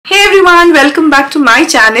everyone, welcome back to my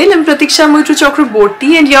channel. I'm Pratiksha Moitu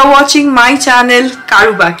Chakraborty and you're watching my channel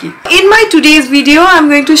Karubaki. In my today's video, I'm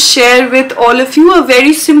going to share with all of you a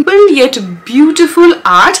very simple yet beautiful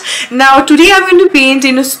art. Now today I'm going to paint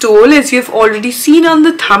in a stole, as you've already seen on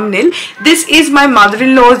the thumbnail. This is my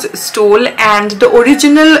mother-in-law's stole and the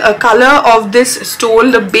original color of this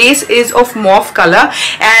stole, the base is of mauve color,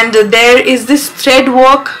 and there is this thread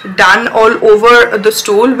work done all over the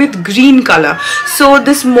stole with green color. So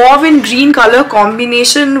this mauve and green color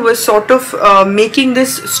combination was sort of making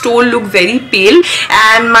this stole look very pale,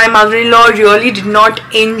 and my mother-in-law really did not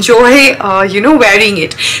enjoy wearing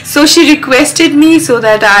it. So she requested me so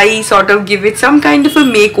that I sort of give it some kind of a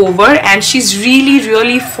makeover, and she's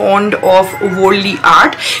really fond of Warli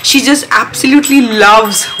art. She just absolutely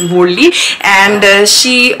loves Warli, and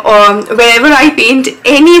she whenever I paint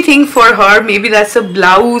anything for her, maybe that's a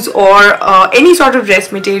blouse or any sort of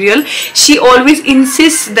dress material, she always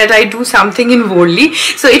insists that I do something in Warli.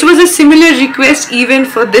 So it was a similar request even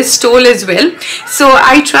for this stole as well. So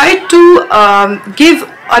I tried to give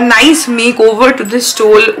a nice makeover to this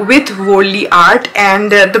stole with Warli art, and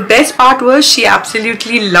the best part was she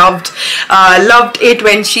absolutely loved it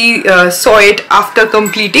when she saw it after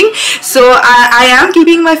completing. So I am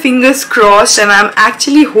keeping my fingers crossed, and I'm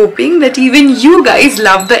actually hoping that even you guys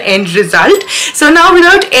love the end result. So now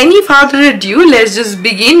without any further ado, let's just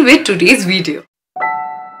begin with today's video.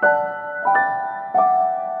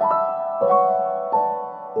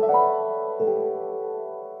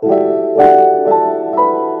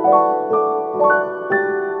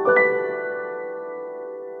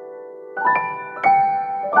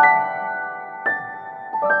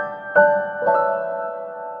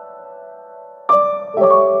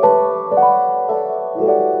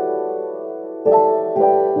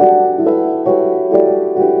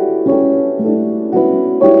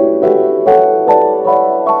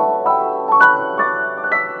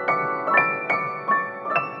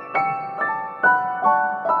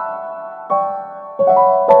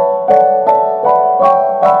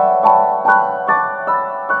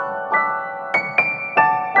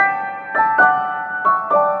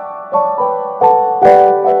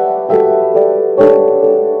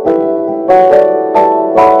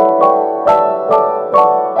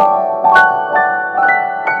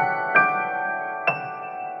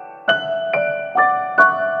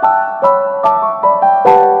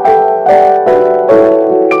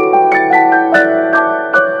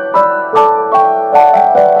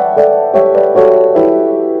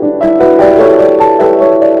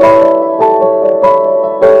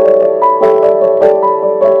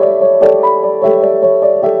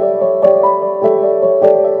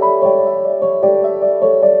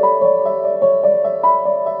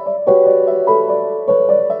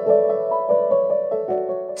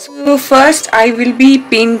 So first I will be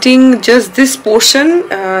painting just this portion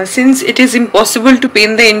since it is impossible to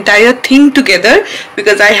paint the entire thing together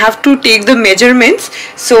because I have to take the measurements.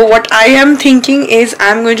 So what I am thinking is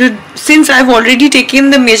I'm going to, since I've already taken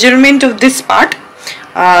the measurement of this part,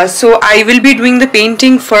 so I will be doing the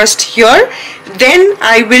painting first here, then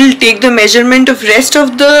I will take the measurement of rest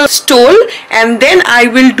of the stole, and then I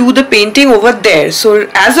will do the painting over there. So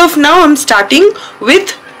as of now I'm starting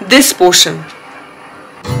with this portion.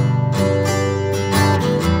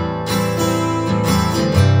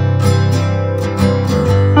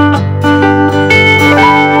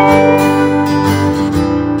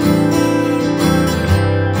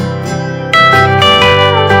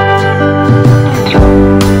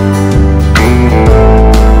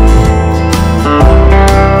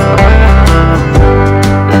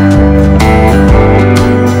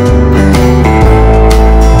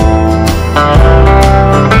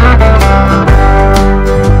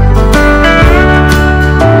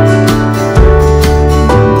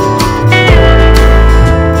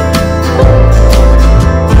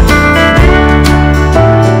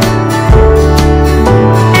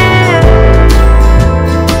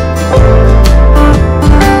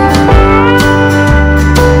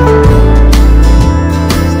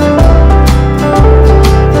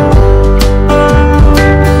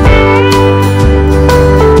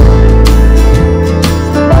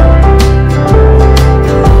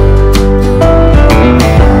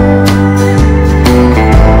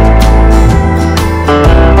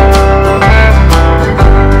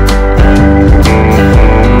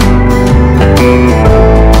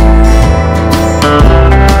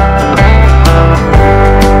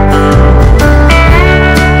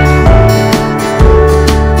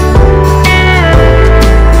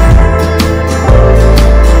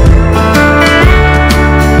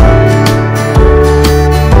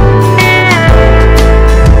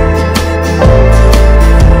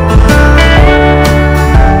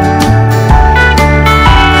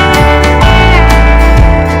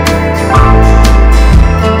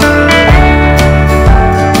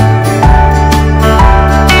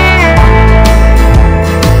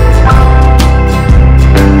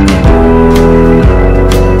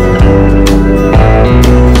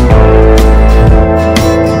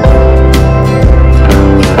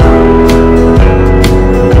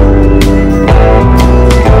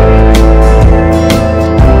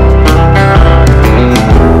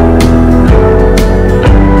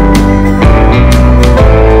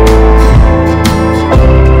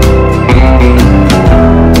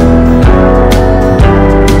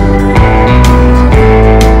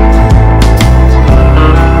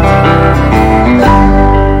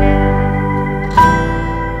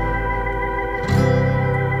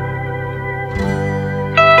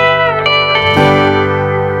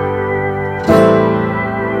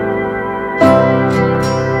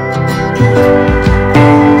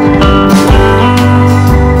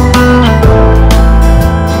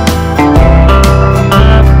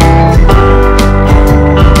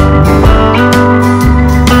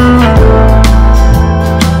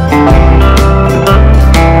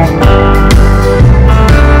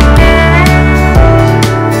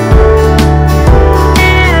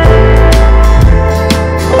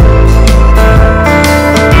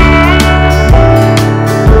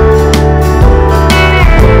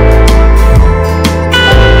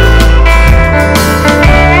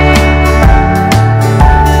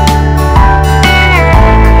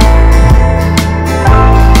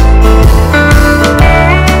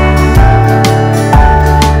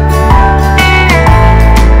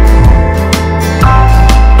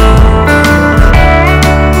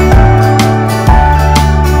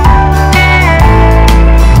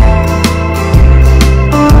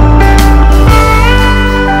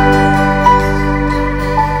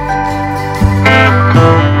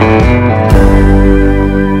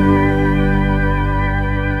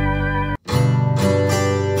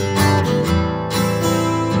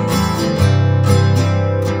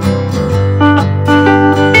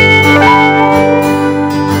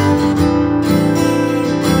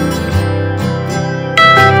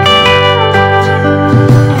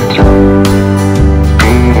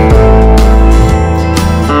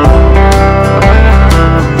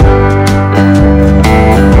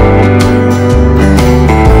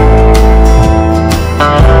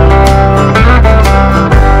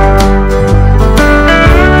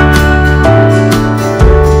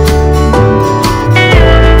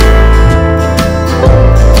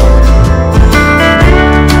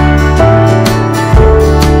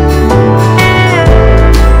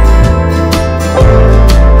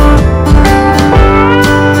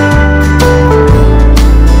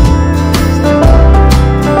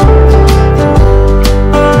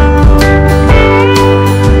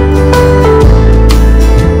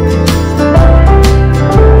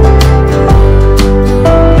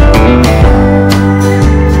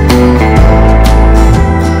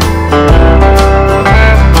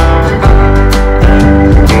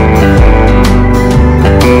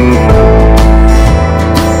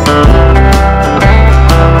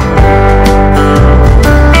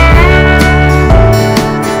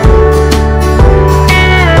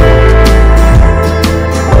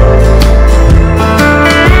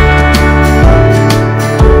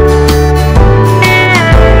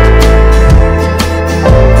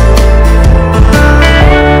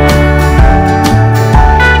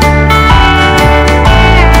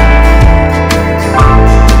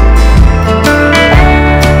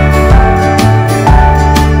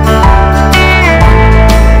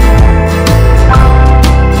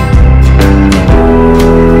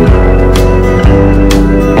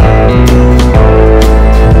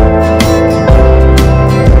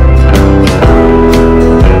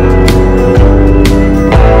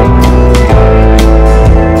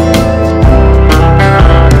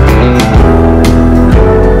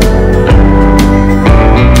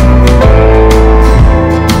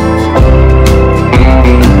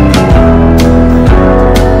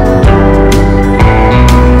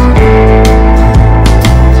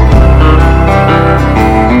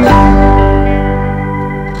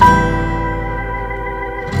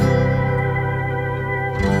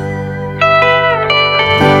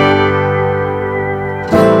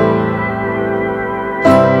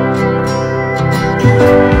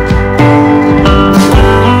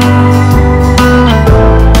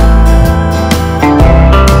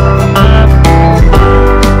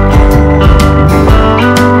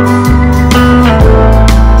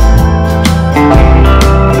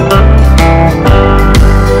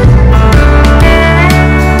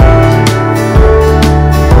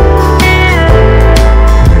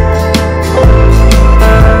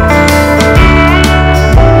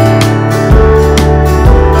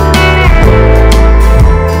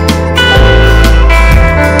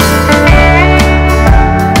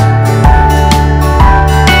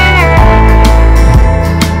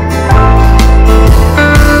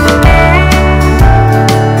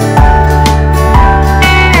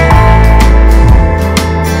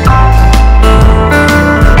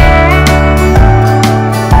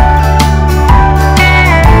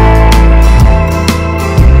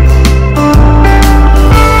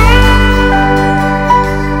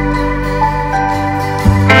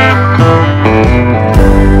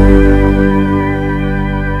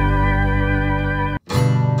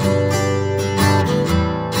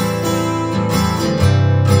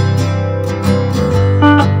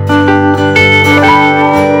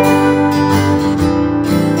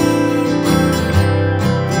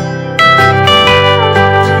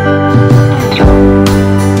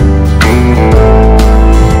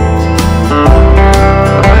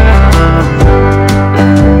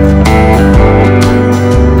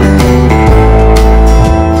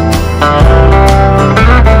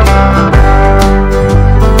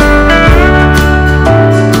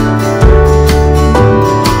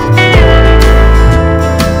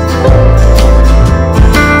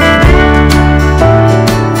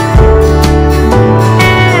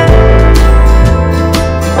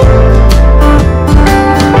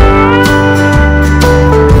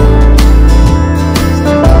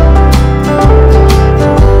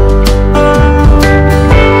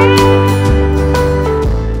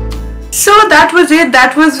 was it.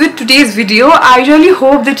 That was with today's video. I really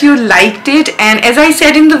hope that you liked it, and as I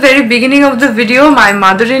said in the very beginning of the video, my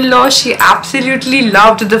mother-in-law, she absolutely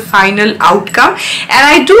loved the final outcome, and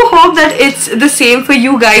I do hope that it's the same for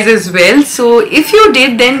you guys as well. So if you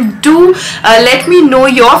did, then do let me know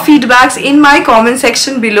your feedbacks in my comment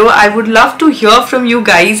section below. I would love to hear from you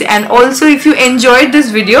guys, and also if you enjoyed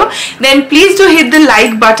this video, then please do hit the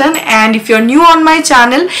like button, and if you're new on my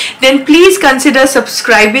channel, then please consider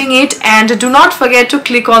subscribing it, and do not forget to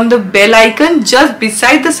click on the bell icon just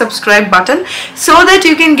beside the subscribe button so that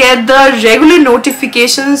you can get the regular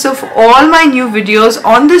notifications of all my new videos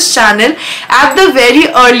on this channel at the very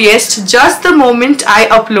earliest, just the moment I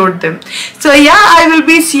upload them. So yeah, I will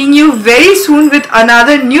be seeing you very soon with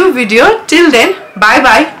another new video. Till then, bye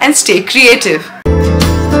bye and stay creative.